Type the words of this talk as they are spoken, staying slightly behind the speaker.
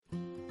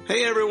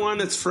Hey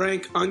everyone, it's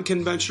Frank,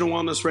 Unconventional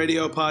Wellness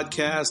Radio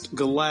Podcast.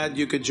 Glad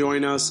you could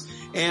join us.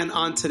 And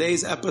on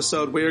today's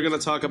episode, we are going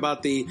to talk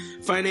about the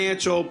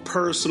financial,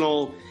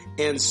 personal,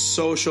 and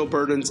social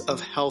burdens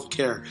of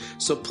healthcare.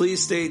 So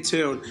please stay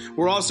tuned.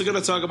 We're also going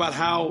to talk about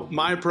how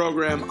my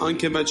program,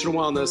 Unconventional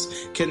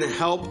Wellness, can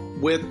help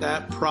with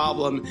that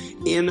problem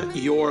in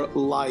your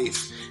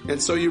life.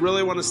 And so you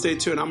really want to stay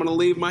tuned. I'm going to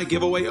leave my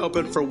giveaway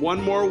open for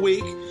one more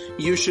week.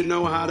 You should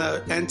know how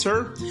to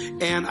enter,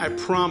 and I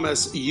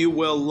promise you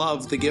will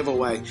love the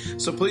giveaway.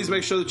 So please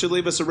make sure that you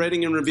leave us a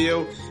rating and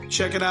review.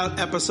 Check it out,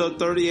 episode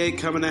 38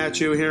 coming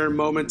at you here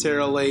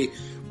momentarily.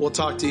 We'll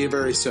talk to you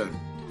very soon.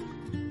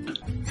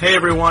 Hey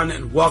everyone,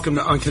 and welcome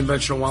to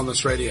Unconventional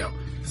Wellness Radio,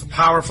 a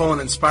powerful and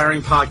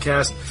inspiring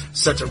podcast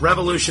set to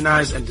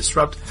revolutionize and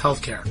disrupt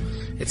healthcare.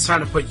 It's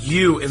time to put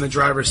you in the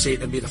driver's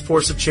seat and be the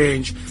force of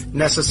change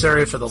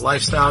necessary for the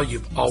lifestyle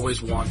you've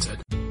always wanted.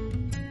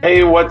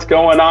 Hey, what's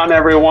going on,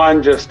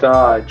 everyone? Just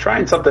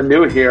trying something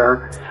new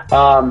here.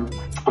 I'm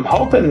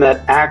hoping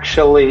that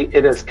actually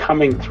it is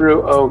coming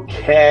through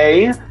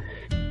okay.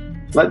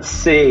 Let's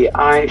see.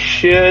 I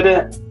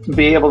should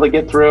be able to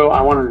get through.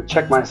 I wanted to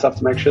check myself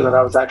to make sure that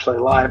I was actually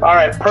live. All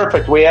right,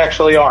 perfect. We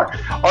actually are.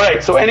 All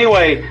right, so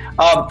anyway,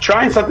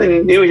 trying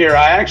something new here.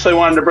 I actually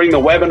wanted to bring the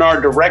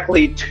webinar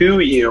directly to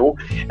you,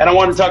 and I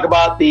want to talk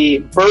about the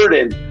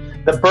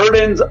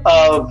burdens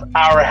of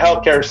our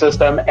healthcare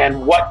system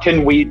and what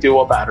can we do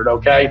about it,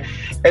 okay?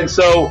 And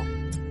so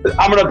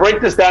I'm going to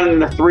break this down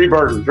into three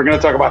burdens. We're going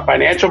to talk about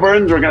financial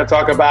burdens, we're going to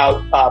talk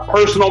about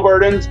personal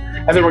burdens,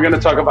 and then we're going to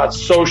talk about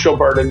social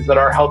burdens that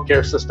our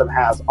healthcare system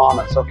has on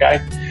us, okay?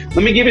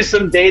 Let me give you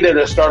some data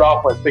to start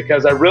off with,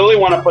 because I really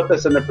want to put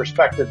this into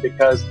perspective,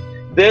 because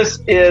this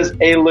is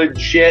a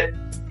legit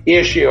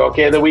issue,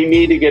 okay, that we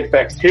need to get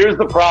fixed. Here's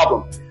the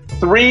problem.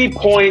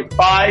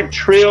 $3.5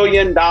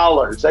 trillion,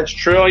 that's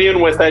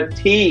trillion with a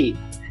T,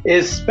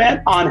 is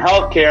spent on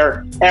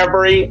healthcare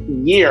every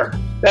year.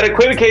 That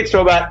equivocates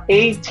to about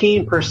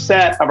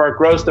 18% of our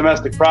gross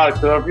domestic product.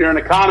 So if you're an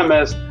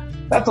economist,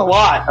 that's a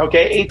lot,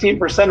 okay?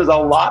 18% is a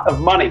lot of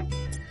money.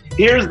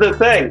 Here's the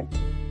thing.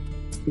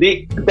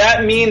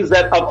 That means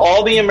that of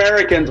all the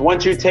Americans,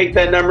 once you take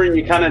that number and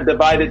you kind of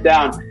divide it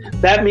down,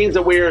 that means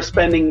that we are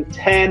spending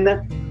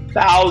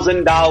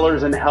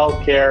 $10,000 in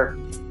healthcare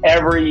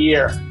every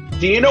year.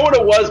 Do you know what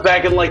it was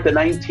back in like the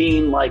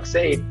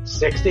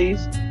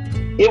 60s?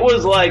 It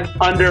was like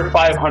under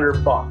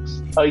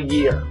 $500 a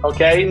year,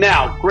 okay?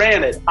 Now,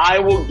 granted, I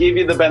will give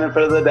you the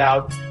benefit of the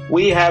doubt.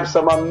 We have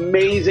some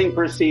amazing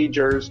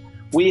procedures.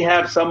 We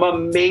have some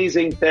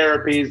amazing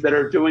therapies that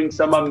are doing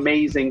some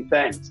amazing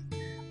things.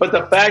 But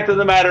the fact of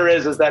the matter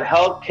is that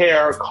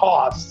healthcare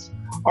costs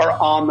are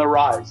on the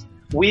rise.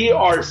 We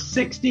are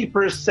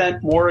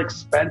 60% more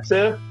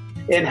expensive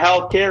in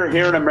healthcare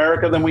here in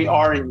America than we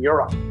are in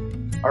Europe.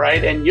 All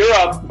right. And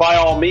Europe, by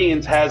all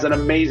means, has an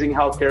amazing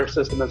healthcare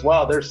system as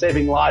well. They're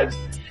saving lives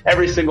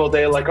every single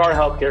day like our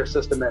healthcare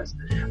system is.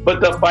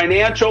 But the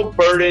financial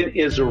burden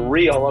is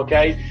real.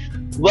 Okay.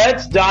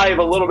 Let's dive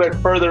a little bit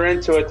further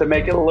into it to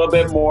make it a little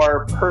bit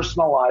more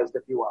personalized,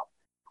 if you will.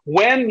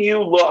 When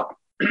you look,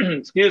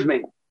 excuse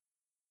me,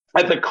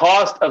 at the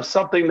cost of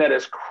something that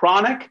is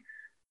chronic,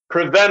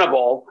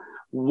 preventable,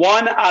 about 8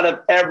 out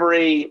of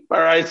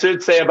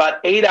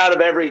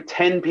every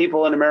 10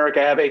 people in America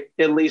have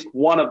at least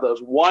one of those,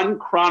 one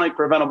chronic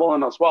preventable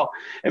illness. Well,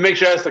 it makes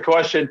you ask the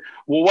question,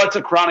 well, what's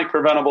a chronic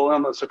preventable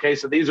illness? Okay,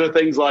 so these are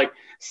things like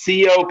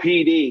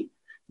COPD,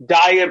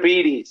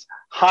 diabetes,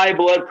 high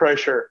blood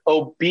pressure,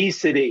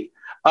 obesity,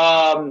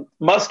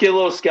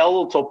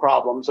 musculoskeletal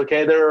problems.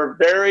 Okay, they're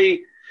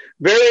very,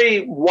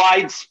 very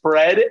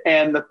widespread.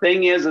 And the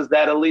thing is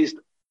that at least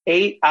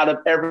 8 out of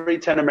every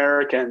 10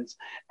 Americans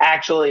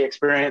actually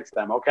experience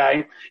them,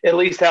 okay? At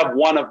least have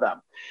one of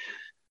them.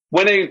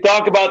 When you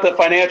talk about the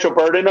financial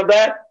burden of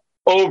that,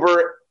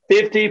 over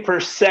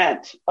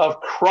 50% of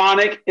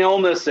chronic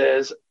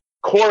illnesses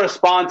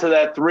correspond to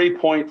that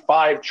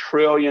 $3.5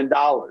 trillion.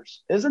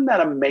 Isn't that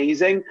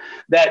amazing?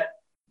 That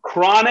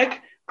chronic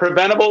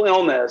preventable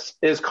illness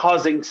is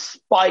causing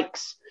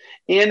spikes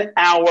in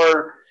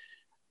our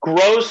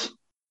gross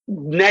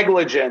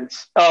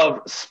negligence of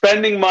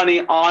spending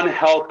money on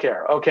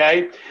healthcare,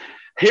 okay?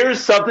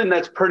 Here's something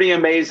that's pretty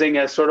amazing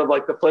as sort of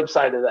like the flip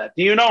side of that.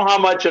 Do you know how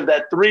much of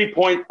that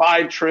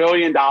 $3.5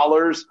 trillion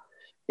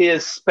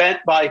is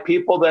spent by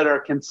people that are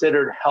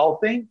considered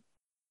healthy?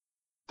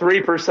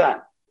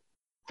 3%.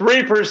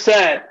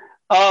 3%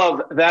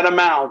 of that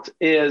amount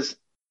is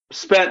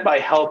spent by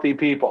healthy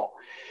people.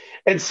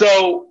 And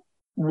so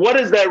what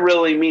does that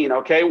really mean?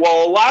 Okay,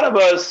 well, a lot of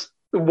us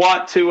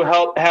want to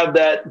help have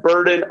that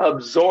burden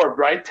absorbed,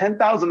 right?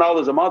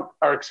 $10,000 a month,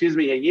 or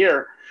a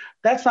year.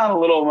 That's not a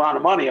little amount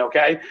of money,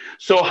 okay?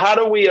 So how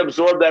do we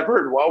absorb that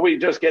burden? Well, we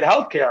just get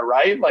healthcare,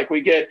 right? Like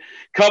we get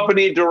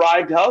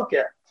company-derived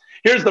healthcare.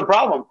 Here's the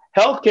problem.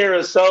 Healthcare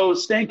is so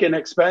stinking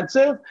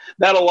expensive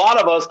that a lot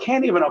of us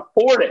can't even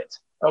afford it.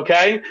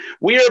 Okay.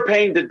 We are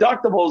paying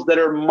deductibles that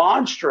are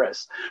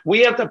monstrous.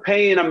 We have to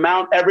pay an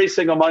amount every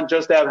single month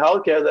just to have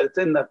healthcare that's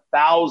in the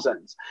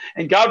thousands.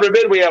 And God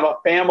forbid we have a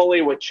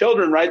family with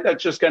children, right?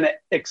 That's just going to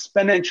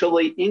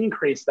exponentially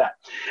increase that.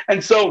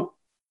 And so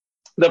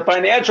the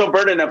financial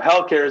burden of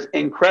healthcare is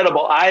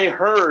incredible. I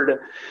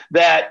heard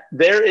that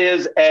there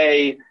is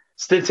a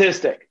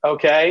statistic,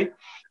 okay?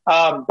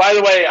 By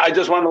the way, I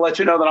just want to let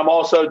you know that I'm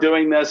also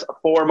doing this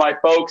for my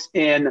folks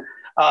in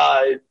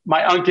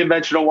my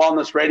Unconventional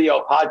Wellness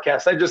Radio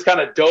podcast. I just kind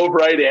of dove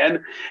right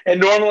in. And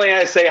normally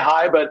I say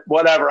hi, but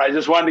whatever. I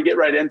just wanted to get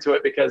right into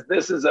it because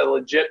this is a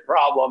legit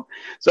problem.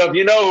 So if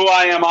you know who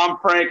I am, I'm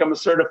Frank. I'm a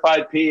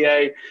certified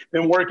PA.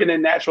 Been working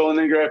in natural and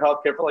integrative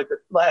healthcare for like the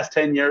last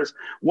 10 years.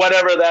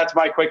 Whatever, that's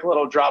my quick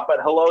little drop.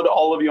 But hello to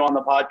all of you on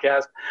the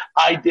podcast.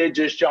 I did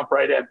just jump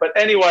right in. But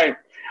anyway,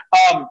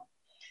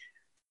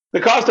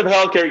 the cost of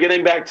healthcare,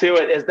 getting back to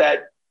it, is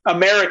that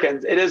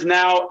Americans, it is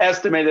now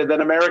estimated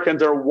that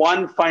Americans are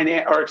one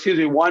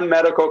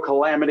medical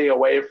calamity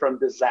away from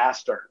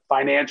disaster,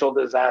 financial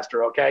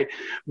disaster, okay?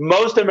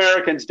 Most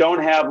Americans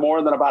don't have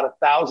more than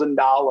about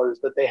 $1,000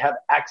 that they have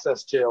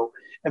access to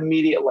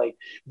immediately.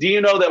 Do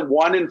you know that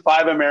 1 in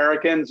 5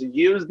 Americans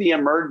use the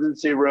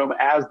emergency room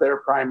as their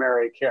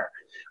primary care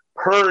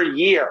per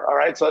year, all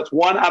right? So that's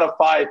 1 out of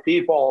 5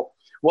 people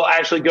will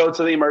actually go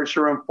to the emergency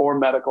room for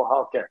medical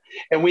health care.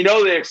 And we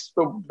know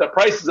the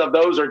prices of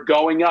those are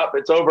going up.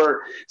 It's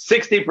over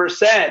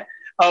 60%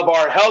 of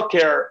our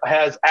healthcare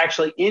has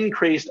actually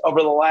increased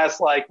over the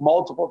last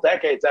multiple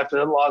decades. After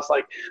the last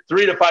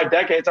 3 to 5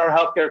 decades, our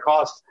healthcare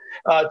costs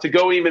to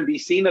go even be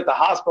seen at the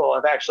hospital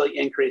have actually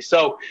increased.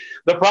 So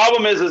the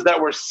problem is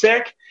that we're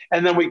sick,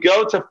 and then we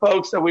go to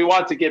folks that we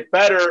want to get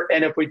better.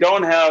 And if we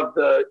don't have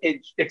the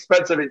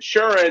expensive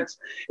insurance,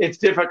 it's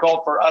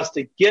difficult for us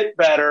to get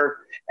better.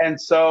 And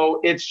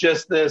so it's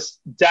just this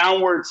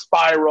downward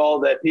spiral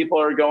that people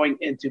are going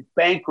into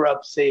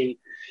bankruptcy,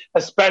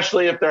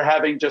 especially if they're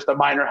having just a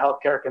minor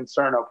healthcare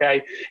concern,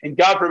 okay? And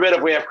God forbid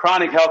if we have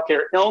chronic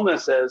healthcare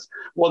illnesses,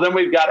 well, then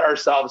we've got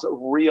ourselves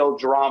real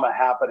drama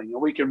happening,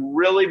 and we can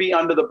really be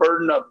under the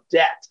burden of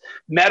debt.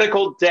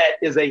 Medical debt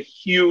is a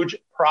huge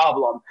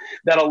problem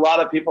that a lot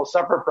of people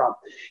suffer from.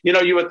 You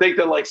know, you would think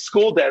that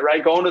school debt,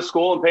 right? Going to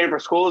school and paying for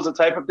school is a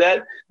type of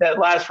debt that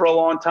lasts for a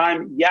long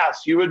time.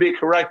 Yes, you would be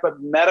correct, but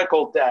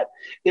medical debt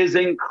is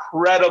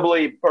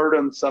incredibly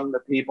burdensome to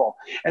people.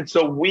 And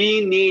so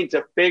we need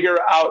to figure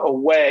out a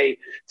way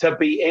to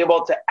be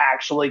able to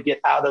actually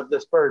get out of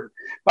this burden.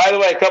 By the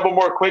way, a couple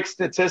more quick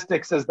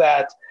statistics is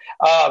that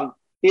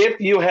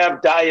if you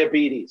have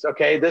diabetes,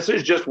 okay, this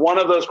is just one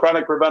of those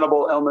chronic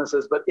preventable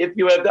illnesses, but if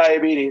you have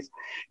diabetes,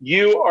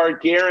 you are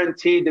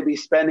guaranteed to be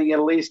spending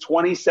at least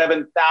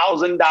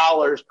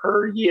 $27,000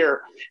 per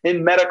year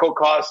in medical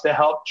costs to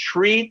help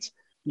treat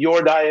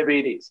your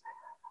diabetes.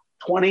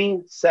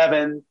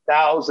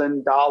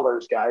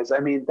 $27,000, guys. I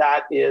mean,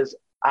 that is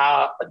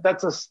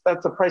that's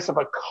the price of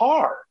a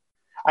car.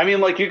 I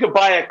mean, you could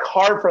buy a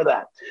car for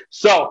that.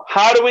 So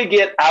how do we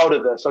get out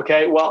of this?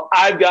 Okay, well,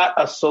 I've got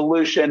a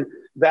solution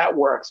that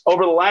works.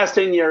 Over the last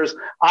 10 years,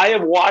 I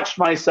have watched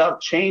myself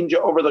change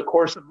over the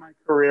course of my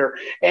career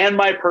and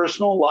my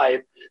personal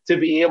life to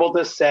be able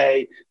to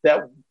say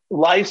that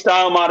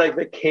lifestyle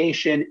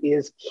modification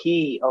is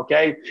key,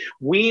 okay?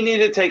 We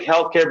need to take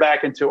healthcare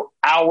back into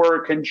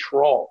our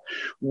control.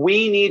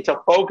 We need to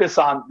focus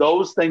on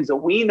those things that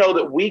we know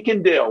that we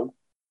can do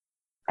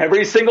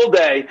every single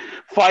day,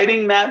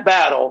 fighting that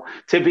battle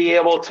to be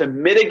able to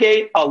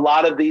mitigate a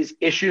lot of these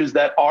issues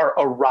that are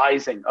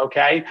arising,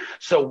 okay?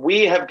 So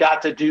we have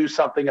got to do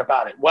something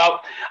about it. Well,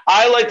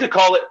 I like to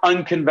call it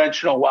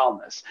unconventional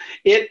wellness.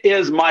 It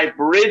is my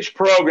bridge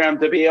program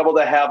to be able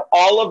to have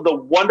all of the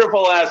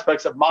wonderful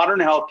aspects of modern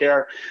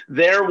healthcare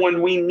there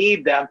when we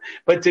need them,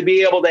 but to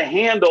be able to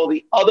handle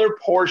the other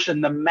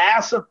portion, the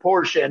massive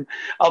portion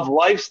of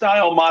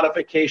lifestyle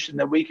modification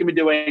that we can be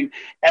doing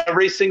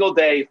every single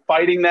day,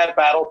 fighting that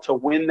battle to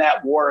win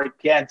that war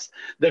against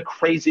the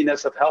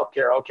craziness of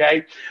healthcare,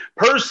 okay?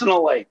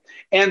 Personally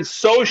and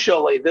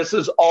socially, this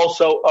is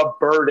also a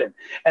burden,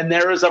 and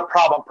there is a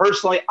problem.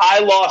 Personally, I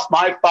lost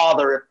my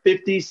father at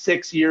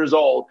 56 years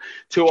old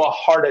to a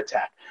heart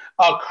attack,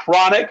 a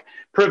chronic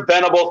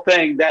preventable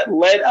thing that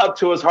led up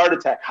to his heart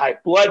attack. High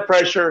blood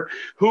pressure.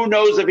 Who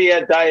knows if he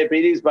had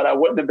diabetes, but I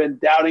wouldn't have been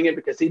doubting it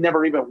because he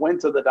never even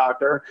went to the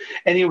doctor.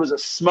 And he was a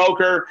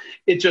smoker.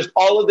 It just,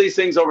 all of these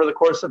things over the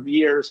course of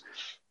years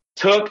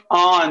took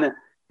on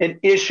an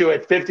issue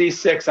at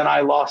 56, and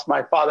I lost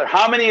my father.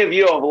 How many of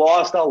you have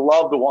lost a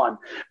loved one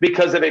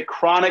because of a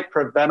chronic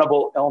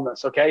preventable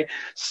illness, okay?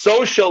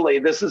 Socially,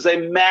 this is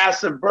a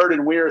massive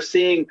burden. We are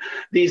seeing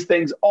these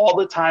things all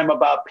the time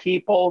about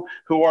people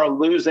who are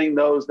losing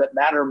those that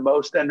matter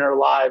most in their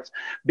lives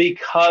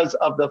because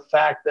of the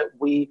fact that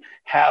we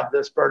have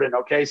this burden,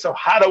 okay? So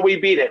how do we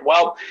beat it?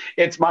 Well,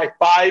 it's my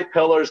 5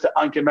 pillars to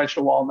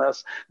unconventional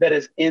wellness that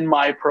is in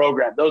my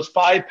program. Those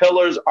 5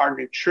 pillars are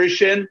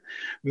nutrition,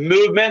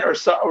 movement, or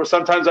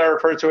sometimes I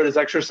refer to it as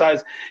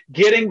exercise,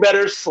 getting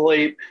better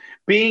sleep,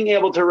 being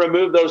able to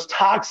remove those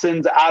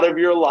toxins out of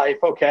your life,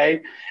 okay?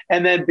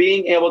 And then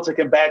being able to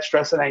combat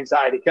stress and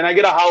anxiety. Can I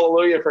get a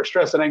hallelujah for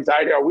stress and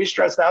anxiety? Are we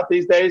stressed out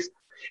these days?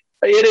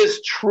 It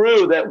is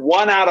true that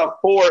 1 out of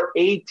 4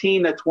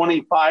 18 to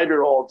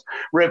 25-year-olds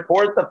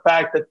report the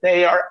fact that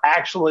they are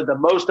actually the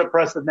most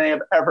depressed that they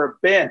have ever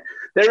been.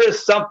 There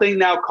is something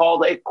now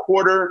called a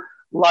quarter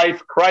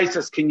life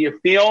crisis. Can you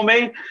feel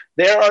me?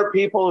 There are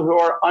people who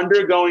are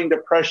undergoing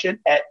depression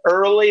at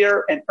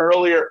earlier and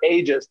earlier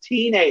ages.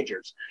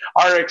 Teenagers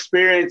are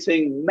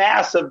experiencing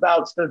massive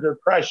bouts of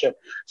depression.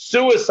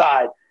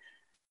 Suicide.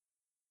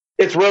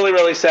 It's really,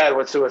 really sad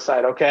with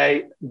suicide,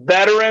 okay?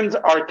 Veterans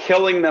are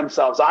killing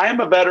themselves. I am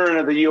a veteran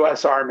of the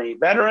U.S. Army.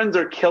 Veterans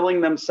are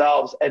killing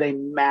themselves at a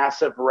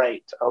massive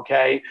rate,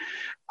 okay?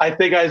 I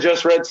think I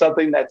just read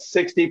something that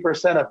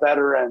 60% of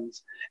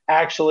veterans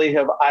actually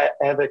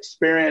have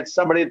experienced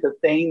somebody that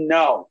they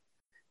know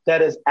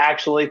that has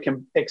actually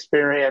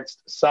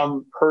experienced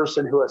some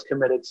person who has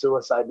committed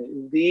suicide.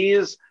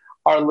 These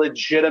are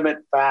legitimate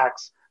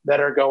facts that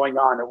are going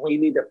on, and we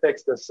need to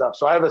fix this stuff.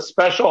 So I have a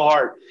special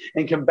heart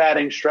in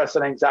combating stress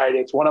and anxiety.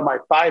 It's one of my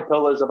 5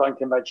 pillars of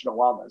unconventional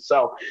wellness.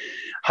 So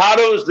how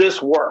does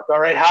this work? All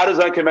right. How does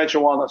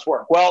unconventional wellness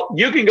work? Well,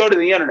 you can go to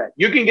the internet.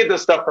 You can get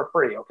this stuff for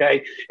free.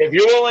 Okay. If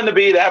you're willing to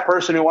be that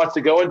person who wants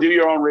to go and do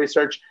your own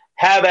research,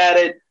 have at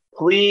it.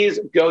 Please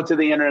go to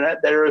the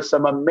internet. There are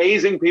some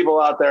amazing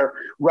people out there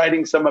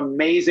writing some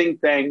amazing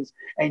things,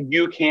 and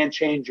you can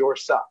change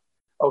yourself.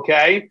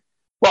 Okay.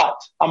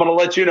 But I'm going to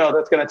let you know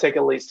that's going to take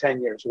at least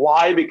 10 years.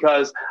 Why?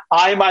 Because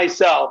I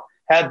myself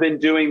have been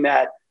doing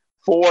that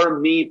for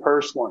me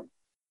personally.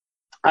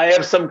 I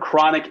have some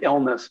chronic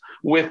illness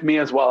with me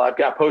as well. I've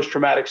got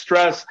post-traumatic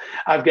stress.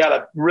 I've got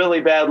a really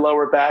bad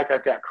lower back.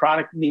 I've got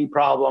chronic knee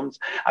problems.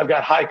 I've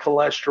got high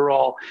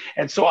cholesterol.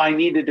 And so I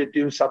needed to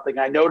do something.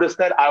 I noticed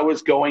that I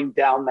was going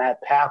down that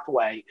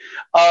pathway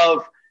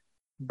of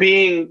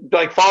being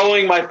like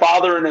following my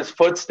father in his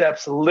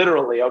footsteps,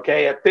 literally,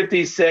 okay, at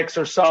 56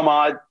 or some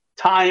odd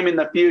time in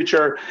the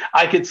future,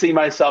 I could see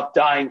myself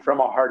dying from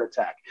a heart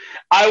attack.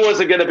 I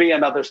wasn't going to be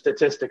another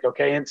statistic,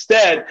 okay?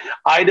 Instead,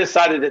 I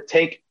decided to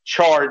take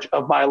charge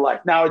of my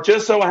life. Now, it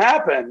just so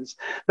happens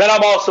that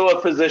I'm also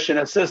a physician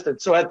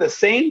assistant. So at the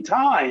same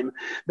time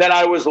that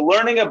I was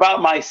learning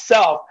about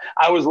myself,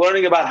 I was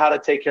learning about how to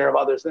take care of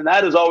others. And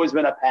that has always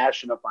been a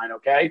passion of mine,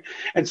 okay?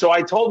 And so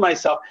I told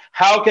myself,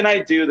 how can I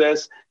do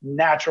this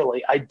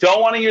naturally? I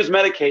don't want to use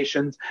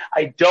medications.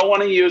 I don't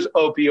want to use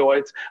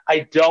opioids.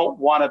 I don't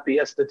want to be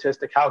a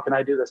statistic. How can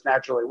I do this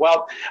naturally?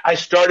 Well, I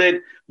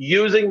started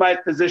using my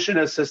physician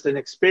assistant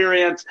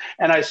experience,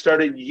 and I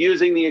started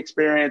using the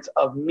experience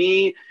of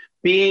me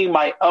being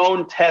my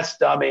own test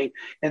dummy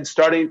and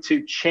starting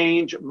to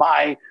change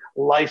my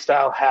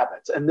lifestyle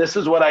habits. And this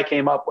is what I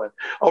came up with.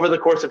 Over the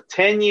course of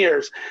 10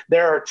 years,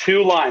 there are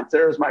 2 lines.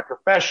 There is my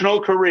professional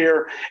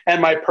career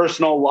and my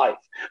personal life.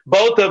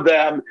 Both of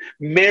them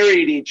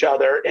married each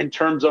other in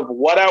terms of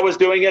what I was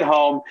doing at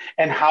home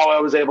and how I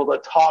was able to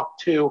talk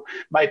to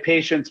my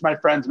patients, my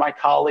friends, my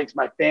colleagues,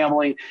 my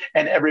family,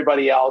 and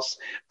everybody else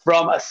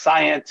from a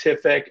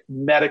scientific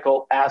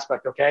medical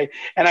aspect, okay?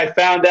 And I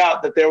found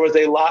out that there was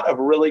a lot of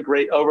really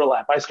great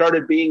overlap. I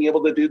started being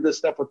able to do this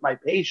stuff with my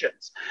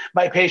patients.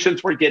 My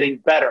patients were getting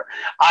better.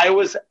 I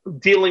was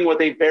dealing with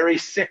a very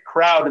sick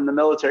crowd in the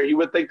military. You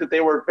would think that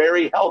they were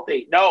very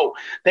healthy. No,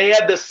 they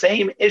had the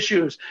same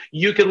issues.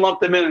 You can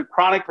lump them in, and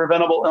chronic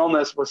preventable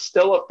illness was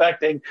still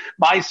affecting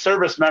my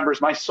service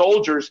members, my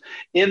soldiers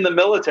in the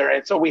military.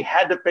 And so we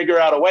had to figure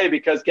out a way,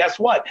 because guess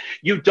what?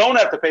 You don't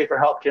have to pay for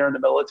healthcare in the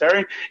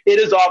military. It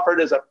is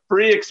offered as a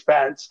free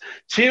expense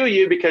to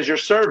you because you're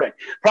serving.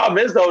 Problem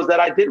is, though, is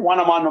that I didn't want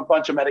them on a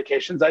bunch of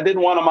medications. I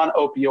didn't want them on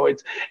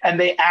opioids. And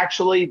they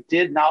actually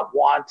did not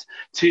want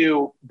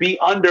to be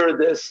under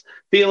this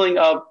feeling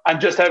of, I'm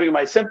just having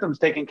my symptoms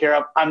taken care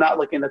of. I'm not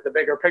looking at the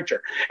bigger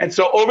picture. And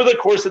so over the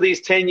course of these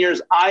 10 years,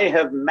 I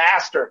have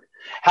mastered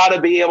how to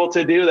be able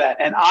to do that.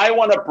 And I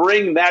want to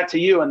bring that to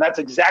you. And that's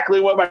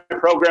exactly what my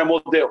program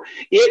will do.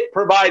 It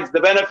provides the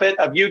benefit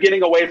of you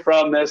getting away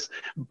from this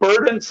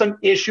burdensome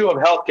issue of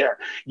healthcare.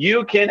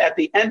 You can, at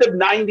the end of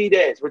 90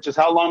 days, which is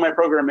how long my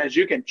program is,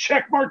 you can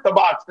check mark the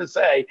box to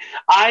say,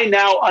 I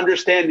now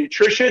understand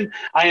nutrition.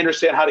 I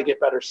understand how to get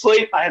better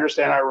sleep. I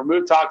understand how to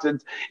remove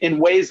toxins in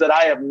ways that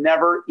I have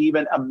never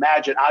even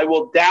imagined. I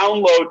will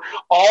download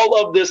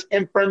all of this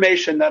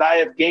information that I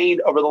have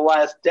gained over the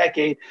last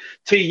decade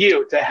to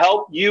you to help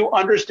you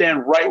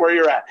understand right where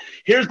you're at.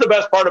 Here's the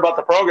best part about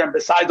the program,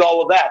 besides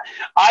all of that.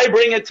 I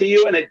bring it to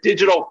you in a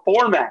digital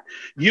format.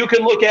 You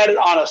can look at it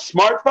on a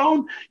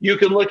smartphone. You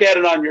can look at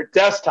it on your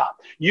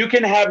desktop. You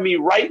can have me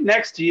right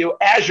next to you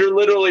as you're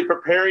literally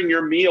preparing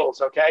your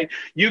meals, okay?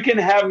 You can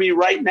have me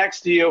right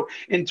next to you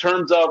in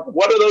terms of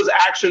what are those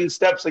action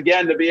steps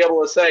again to be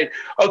able to say,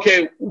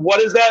 okay,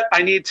 what is that?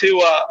 I need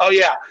to,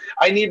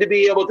 I need to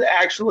be able to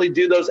actually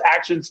do those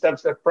action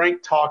steps that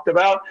Frank talked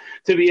about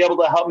to be able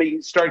to help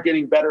me start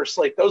getting better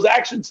sleep. Those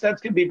action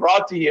steps can be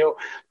brought to you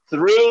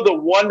through the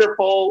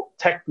wonderful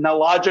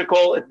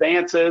technological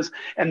advances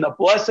and the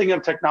blessing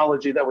of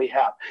technology that we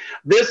have.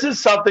 This is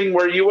something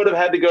where you would have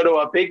had to go to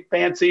a big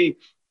fancy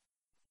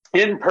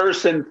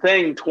in-person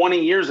thing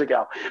 20 years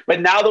ago. But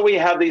now that we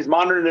have these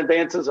modern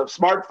advances of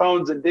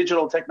smartphones and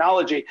digital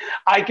technology,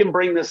 I can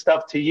bring this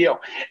stuff to you.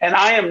 And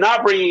I am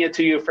not bringing it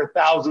to you for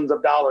thousands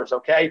of dollars,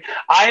 okay?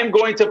 I am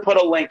going to put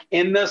a link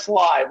in this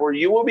live where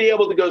you will be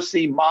able to go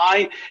see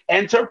my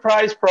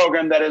enterprise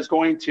program that is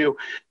going to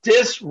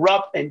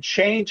disrupt and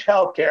change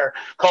healthcare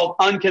called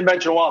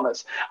Unconventional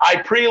Wellness.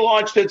 I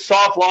pre-launched it,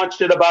 soft launched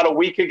it about a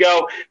week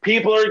ago.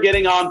 People are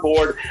getting on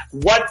board.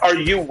 What are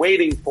you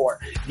waiting for?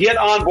 Get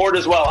on board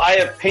as well. I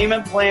have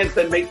payment plans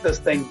that make this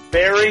thing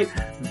very,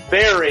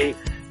 very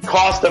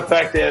cost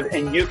effective,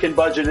 and you can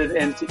budget it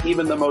into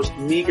even the most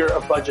meager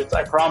of budgets.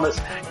 I promise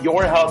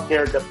your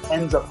healthcare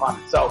depends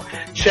upon it. So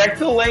check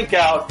the link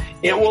out.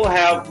 It will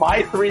have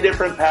my 3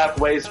 different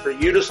pathways for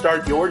you to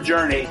start your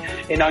journey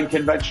in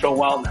unconventional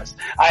wellness.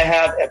 I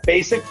have a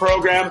basic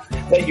program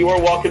that you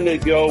are welcome to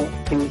go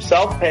through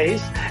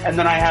self-paced, and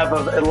then I have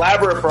an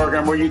elaborate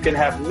program where you can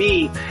have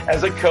me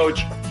as a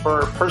coach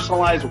for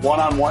personalized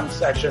one-on-one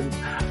sessions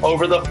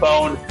over the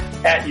phone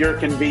at your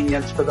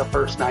convenience for the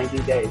first 90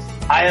 days.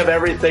 I have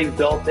everything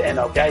built in,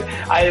 okay?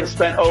 I have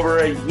spent over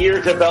a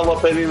year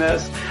developing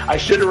this. I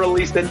should have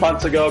released it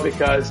months ago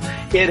because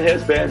it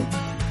has been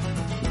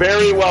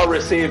very well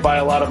received by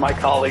a lot of my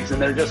colleagues,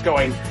 and they're just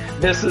going,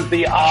 this is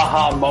the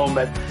aha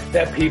moment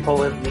that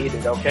people have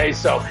needed, okay?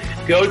 So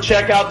go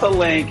check out the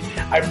link.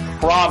 I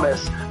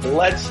promise,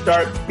 let's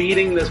start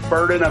beating this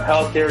burden of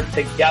healthcare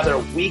together.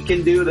 We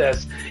can do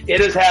this. It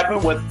has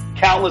happened with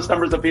countless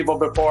numbers of people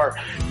before.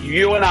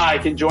 You and I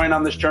can join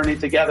on this journey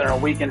together,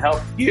 and we can help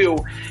you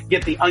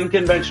get the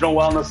unconventional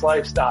wellness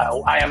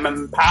lifestyle. I am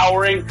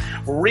empowering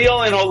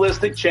real and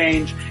holistic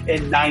change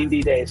in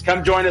 90 days.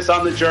 Come join us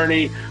on the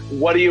journey.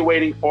 What are you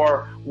waiting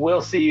for?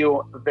 We'll see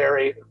you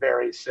very,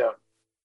 very soon.